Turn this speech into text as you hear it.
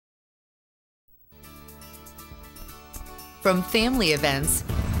From family events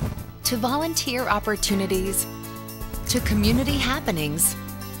to volunteer opportunities to community happenings,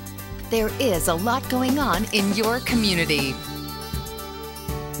 there is a lot going on in your community.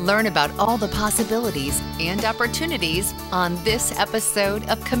 Learn about all the possibilities and opportunities on this episode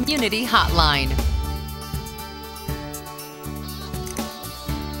of Community Hotline.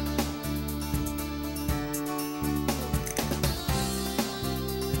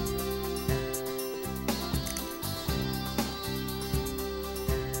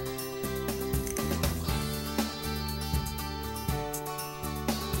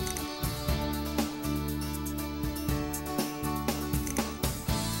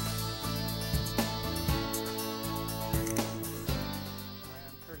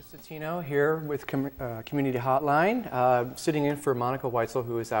 Settino here with Community Hotline, sitting in for Monica Weitzel,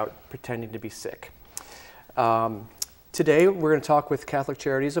 who is out pretending to be sick. Today we're going to talk with Catholic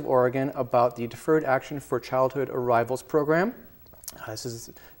Charities of Oregon about the Deferred Action for Childhood Arrivals program. This is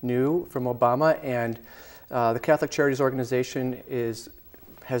new from Obama, and the Catholic Charities organization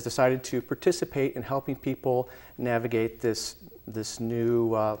has decided to participate in helping people navigate this new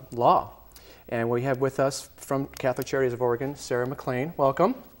law. And we have with us from Catholic Charities of Oregon, Sarah McLean.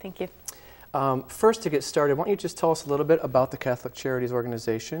 Welcome. Thank you. First, to get started, why don't you just tell us a little bit about the Catholic Charities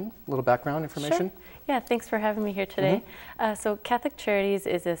organization, a little background information? Sure. Yeah, thanks for having me here today. So Catholic Charities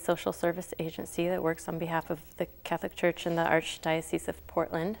is a social service agency that works on behalf of the Catholic Church in the Archdiocese of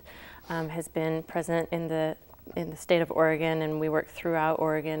Portland, has been present in the state of Oregon, and we work throughout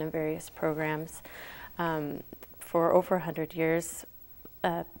Oregon in various programs for over 100 years.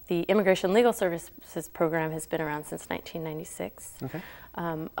 The Immigration Legal Services program has been around since 1996. Okay.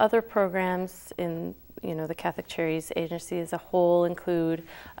 Other programs in the Catholic Charities Agency as a whole include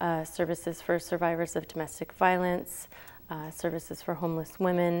services for survivors of domestic violence, services for homeless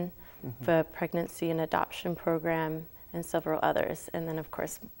women, the pregnancy and adoption program, and several others. And then, of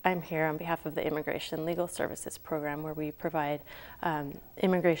course, I'm here on behalf of the Immigration Legal Services program, where we provide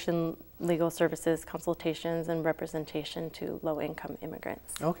immigration legal services, consultations, and representation to low-income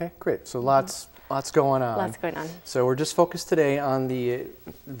immigrants. Okay, great. So lots going on. Lots going on. So we're just focused today on the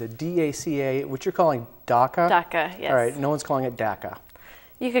DACA, which you're calling DACA? DACA, yes. All right, no one's calling it DACA.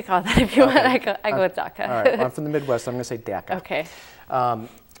 You could call it that if you want. I go with DACA. All right, well, I'm from the Midwest, so I'm going to say DACA. Okay.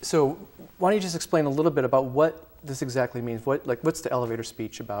 So why don't you just explain a little bit about what this exactly means? What's the elevator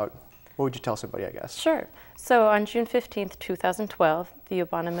speech about? What would you tell somebody, I guess? Sure. So on June 15th, 2012, the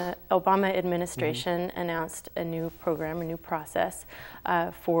Obama administration announced a new program, a new process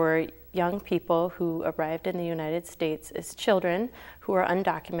for young people who arrived in the United States as children who are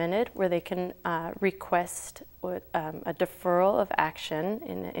undocumented, where they can request a deferral of action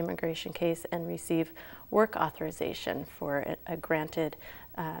in an immigration case and receive work authorization for a granted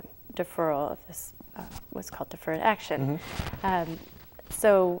deferral of this what's called deferred action.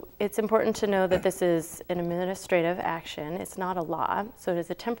 So it's important to know that this is an administrative action. It's not a law. So it is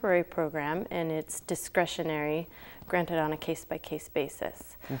a temporary program, and it's discretionary, granted on a case-by-case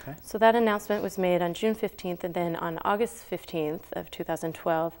basis. Okay. So that announcement was made on June 15th, and then on August 15th of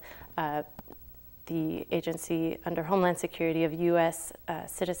 2012, the agency under Homeland Security of U.S.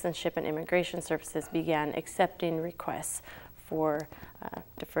 Citizenship and Immigration Services began accepting requests for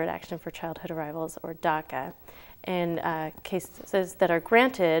Deferred Action for Childhood Arrivals, or DACA. And cases that are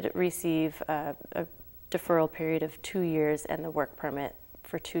granted receive a deferral period of 2 years and the work permit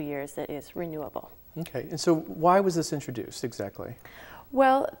for 2 years that is renewable. Okay, and so why was this introduced exactly?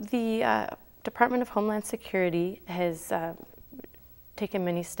 Well, the Department of Homeland Security has taken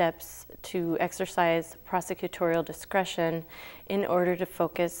many steps to exercise prosecutorial discretion in order to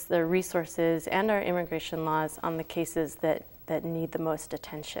focus the resources and our immigration laws on the cases that need the most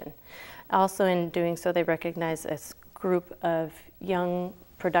attention. Also, in doing so, they recognize a group of young,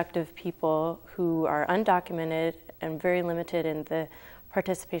 productive people who are undocumented and very limited in the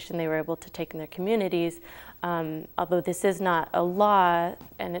participation they were able to take in their communities. Although this is not a law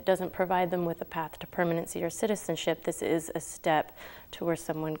and it doesn't provide them with a path to permanency or citizenship, this is a step to where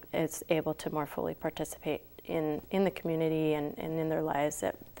someone is able to more fully participate in the community and in their lives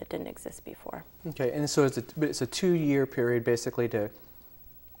that didn't exist before. Okay, and so it's a 2-year period basically to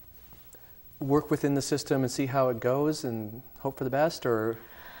work within the system and see how it goes and hope for the best, or?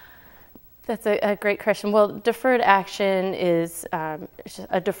 That's a great question. Well, deferred action is a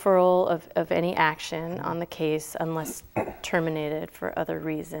deferral of any action on the case unless terminated for other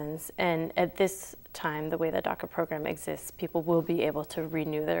reasons. And at this time, the way the DACA program exists, people will be able to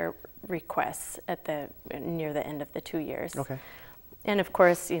renew their requests at near the end of the 2 years. Okay. And of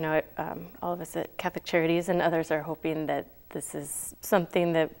course, all of us at Catholic Charities and others are hoping that this is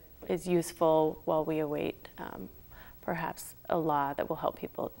something that is useful while we await perhaps a law that will help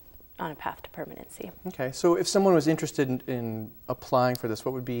people on a path to permanency. Okay, so if someone was interested in applying for this,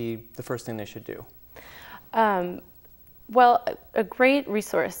 what would be the first thing they should do? Well, a great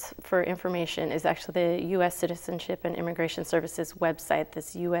resource for information is actually the U.S. Citizenship and Immigration Services website,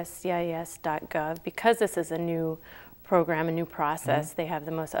 this uscis.gov. Because this is a new program, a new process, they have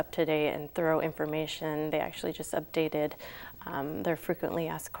the most up-to-date and thorough information. They actually just updated their frequently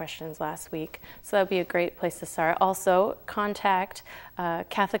asked questions last week. So that would be a great place to start. Also, contact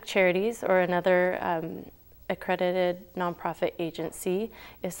Catholic Charities or another accredited nonprofit agency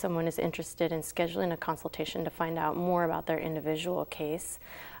if someone is interested in scheduling a consultation to find out more about their individual case.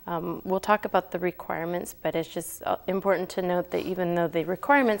 We'll talk about the requirements, but it's just important to note that even though the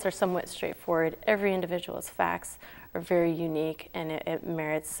requirements are somewhat straightforward, every individual's facts are very unique, and it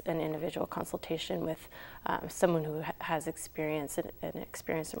merits an individual consultation with someone who has experience, an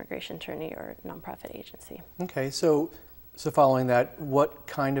experienced immigration attorney or nonprofit agency. Okay, so following that, what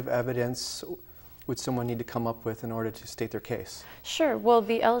kind of evidence would someone need to come up with in order to state their case? Sure. Well,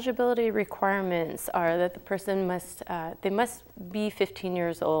 the eligibility requirements are that the person must be 15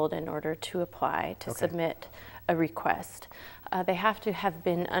 years old in order to apply to submit a request. They have to have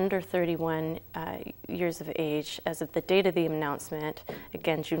been under 31 years of age as of the date of the announcement,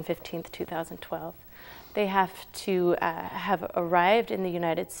 again, June 15th, 2012. They have to have arrived in the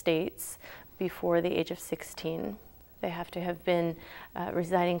United States before the age of 16. They have to have been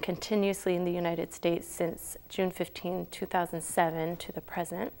residing continuously in the United States since June 15, 2007 to the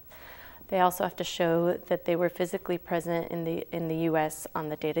present. They also have to show that they were physically present in the U.S. on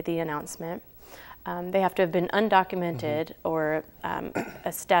the date of the announcement. They have to have been undocumented or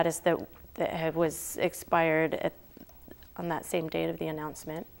a status that was expired on that same date of the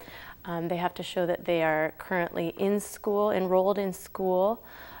announcement. They have to show that they are currently in school, enrolled in school,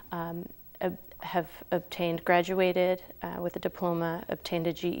 have graduated with a diploma, obtained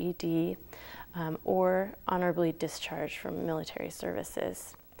a GED, or honorably discharged from military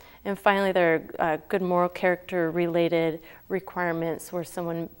services. And finally, there are good moral character related requirements where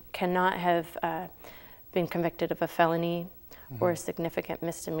someone cannot have been convicted of a felony or a significant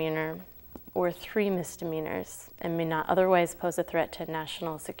misdemeanor or 3 misdemeanors and may not otherwise pose a threat to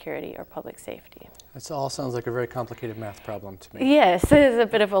national security or public safety. This all sounds like a very complicated math problem to me. Yes, it is a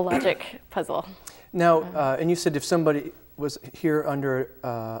bit of a logic puzzle. Now, and you said if somebody was here under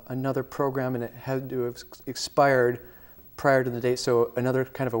another program and it had to have expired prior to the date, so another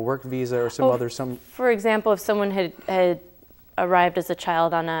kind of a work visa or some For example, if someone had arrived as a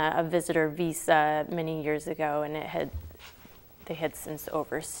child on a visitor visa many years ago and they had since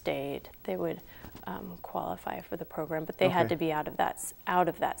overstayed, they would qualify for the program, but they had to be out of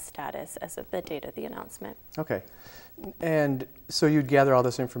that status as of the date of the announcement. Okay, and so you'd gather all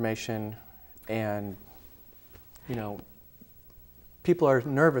this information, and people are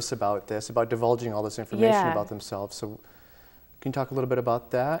nervous about this, about divulging all this information about themselves. So, can you talk a little bit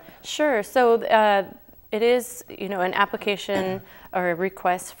about that? Sure. So it is, an application or a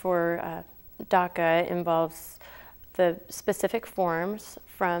request for DACA involves the specific forms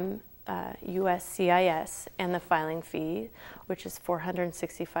from USCIS and the filing fee, which is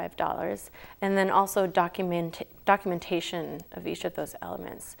 $465, and then also documentation of each of those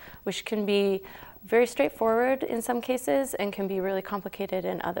elements, which can be very straightforward in some cases and can be really complicated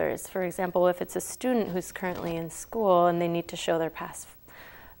in others. For example, if it's a student who's currently in school and they need to show the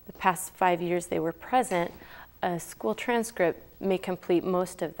past 5 years they were present, a school transcript may complete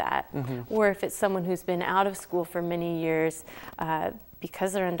most of that. Or if it's someone who's been out of school for many years,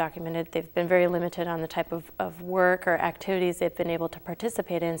 because they're undocumented, they've been very limited on the type of work or activities they've been able to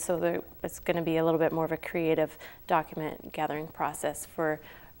participate in, so it's going to be a little bit more of a creative document gathering process for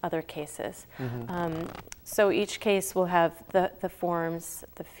other cases. So each case will have the forms,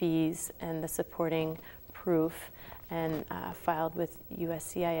 the fees, and the supporting proof, and filed with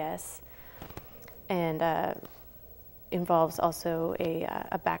USCIS, and involves also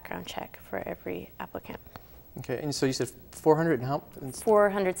a background check for every applicant. Okay, and so you said 400 and how?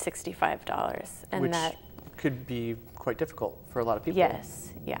 $465, and which that could be quite difficult for a lot of people.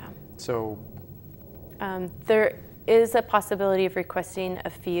 Yes, yeah. So there is a possibility of requesting a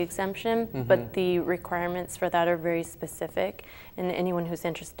fee exemption, but the requirements for that are very specific, and anyone who's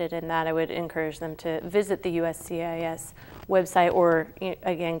interested in that, I would encourage them to visit the USCIS website or,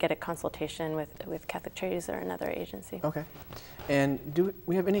 again, get a consultation with Catholic Charities or another agency. Okay. And do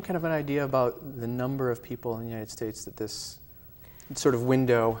we have any kind of an idea about the number of people in the United States that this sort of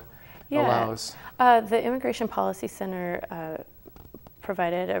window allows? The Immigration Policy Center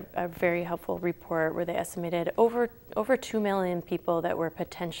provided a very helpful report where they estimated over 2 million people that were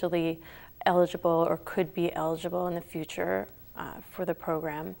potentially eligible or could be eligible in the future for the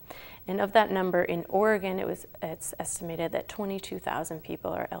program. And of that number in Oregon, it's estimated that 22,000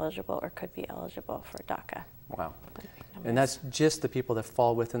 people are eligible or could be eligible for DACA. Wow. And that's just the people that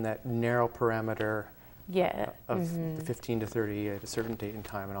fall within that narrow parameter of the 15 to 30 at a certain date and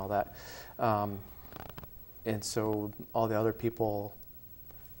time and all that. And so all the other people,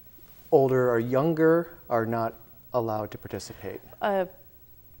 older or younger, are not allowed to participate.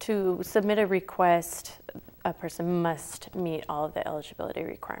 To submit a request, a person must meet all of the eligibility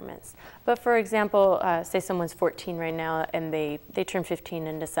requirements. But for example, say someone's 14 right now and they turn 15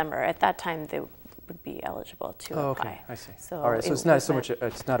 in December. At that time, they would be eligible to apply. Okay, I see. So all right, so it's not so much.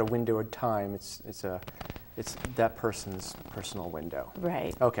 It's not a window of time. It's that person's personal window.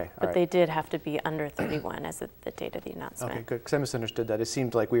 Right. Okay. But they did have to be under 31 as the date of the announcement. Okay, good. Because I misunderstood that. It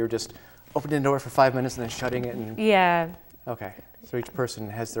seemed like we were just opening the door for 5 minutes and then shutting it. And yeah. Okay. So each person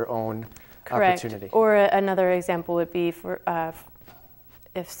has their own Correct. opportunity. Or another example would be for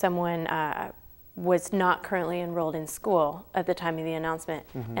if someone was not currently enrolled in school at the time of the announcement,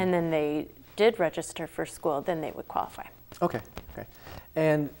 and then they did register for school, then they would qualify. Okay. Okay.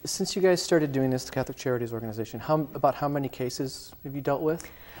 And since you guys started doing this, the Catholic Charities Organization, about how many cases have you dealt with?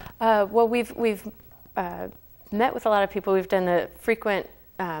 Well, we've met with a lot of people. We've done a frequent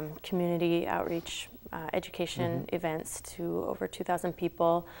community outreach education events to over 2,000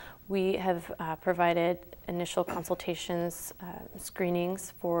 people. We have provided initial consultations,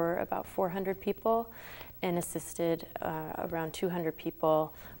 screenings for about 400 people, and assisted around 200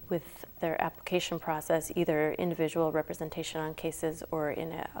 people with their application process, either individual representation on cases or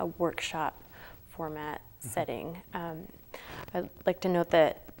in a workshop format setting. I'd like to note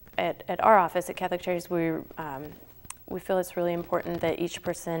that at our office at Catholic Charities, we feel it's really important that each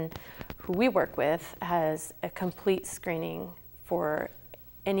person who we work with has a complete screening for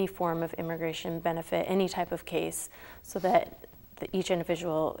any form of immigration benefit, any type of case, so that each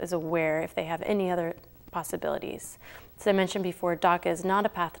individual is aware if they have any other possibilities. As I mentioned before, DACA is not a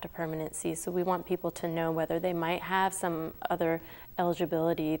path to permanency, so we want people to know whether they might have some other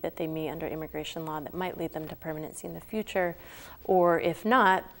eligibility that they meet under immigration law that might lead them to permanency in the future, or if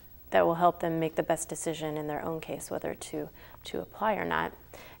not, that will help them make the best decision in their own case, whether to apply or not.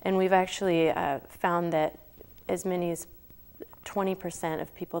 And we've actually found that as many as 20%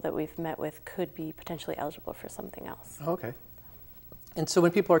 of people that we've met with could be potentially eligible for something else. Okay. And so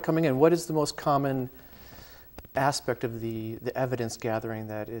when people are coming in, what is the most common aspect of the evidence gathering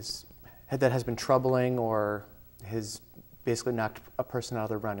that has been troubling or has basically knocked a person out of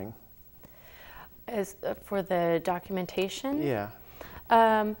the running? As for the documentation? Yeah.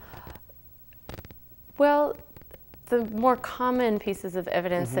 Well, the more common pieces of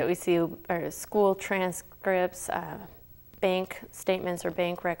evidence that we see are school transcripts, bank statements or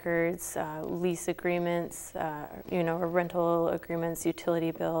bank records, lease agreements, or rental agreements,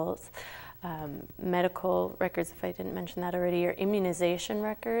 utility bills, medical records, if I didn't mention that already, or immunization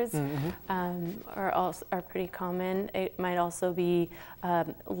records are pretty common. It might also be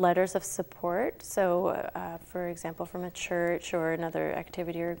letters of support. So, for example, from a church or another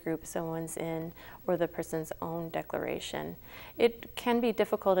activity or group someone's in, or the person's own declaration. It can be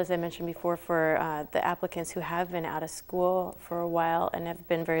difficult, as I mentioned before, for the applicants who have been out of school for a while and have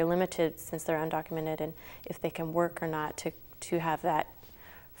been very limited since they're undocumented, and if they can work or not, to have that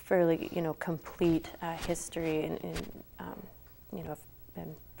fairly, complete history in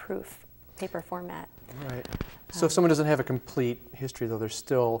proof, paper format. Right. So if someone doesn't have a complete history, though, they're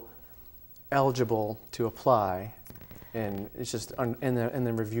still eligible to apply, and it's just in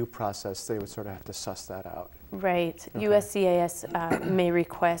the review process, they would sort of have to suss that out. Right. Okay. USCIS may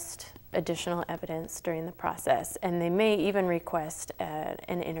request additional evidence during the process, and they may even request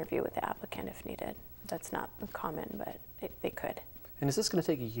an interview with the applicant if needed. That's not common, but they could. And is this going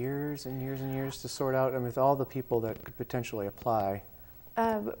to take years and years and years to sort out? I mean, with all the people that could potentially apply?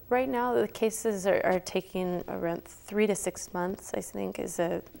 Right now, the cases are taking around 3 to 6 months, I think, is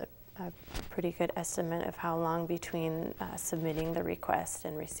a pretty good estimate of how long between submitting the request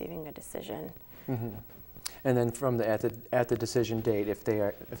and receiving a decision. And then from at the decision date, if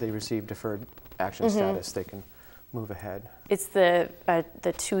they receive deferred action status, they can move ahead. It's the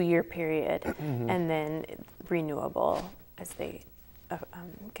 2-year period, and then renewable as they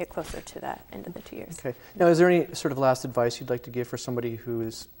get closer to that end of the 2 years. Okay. Now, is there any sort of last advice you'd like to give for somebody who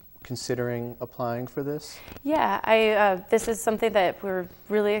is considering applying for this? Yeah, this is something that we're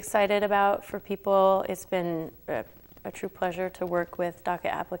really excited about for people. It's been a true pleasure to work with DACA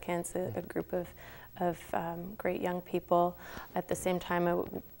applicants, a group of great young people. At the same time, I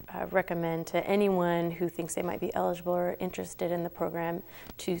would recommend to anyone who thinks they might be eligible or interested in the program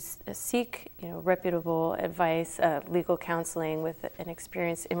to seek, reputable advice, legal counseling with an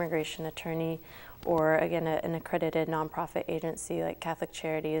experienced immigration attorney, or again, an accredited nonprofit agency like Catholic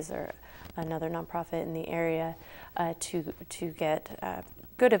Charities or another nonprofit in the area, to get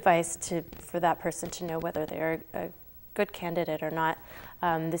good advice for that person to know whether they're a good candidate or not.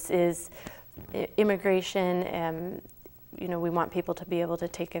 This is immigration. We want people to be able to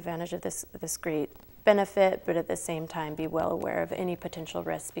take advantage of this great benefit, but at the same time be well aware of any potential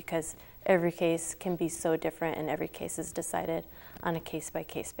risks, because every case can be so different and every case is decided on a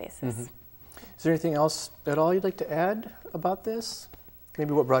case-by-case basis. Mm-hmm. Is there anything else at all you'd like to add about this?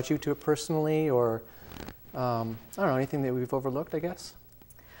 Maybe what brought you to it personally, or I don't know, anything that we've overlooked, I guess?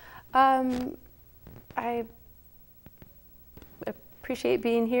 I appreciate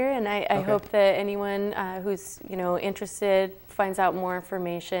being here, and I hope that anyone who's interested finds out more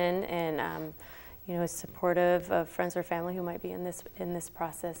information and is supportive of friends or family who might be in this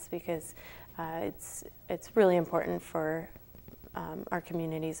process, because it's really important for our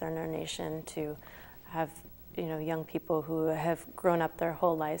communities and our nation to have young people who have grown up their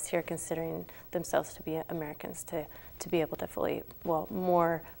whole lives here, considering themselves to be Americans, to be able to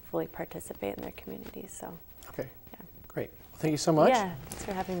more fully participate in their communities. So. Okay. Yeah. Great. Well, thank you so much. Yeah. Thanks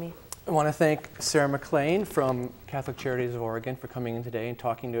for having me. I want to thank Sarah McLean from Catholic Charities of Oregon for coming in today and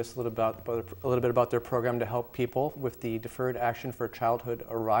talking to us a little bit about their program to help people with the Deferred Action for Childhood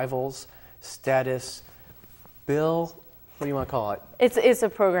Arrivals Status Bill. What do you want to call it? It's a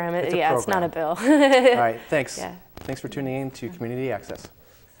program. It's It's not a bill. All right. Thanks. Yeah. Thanks for tuning in to Community Access.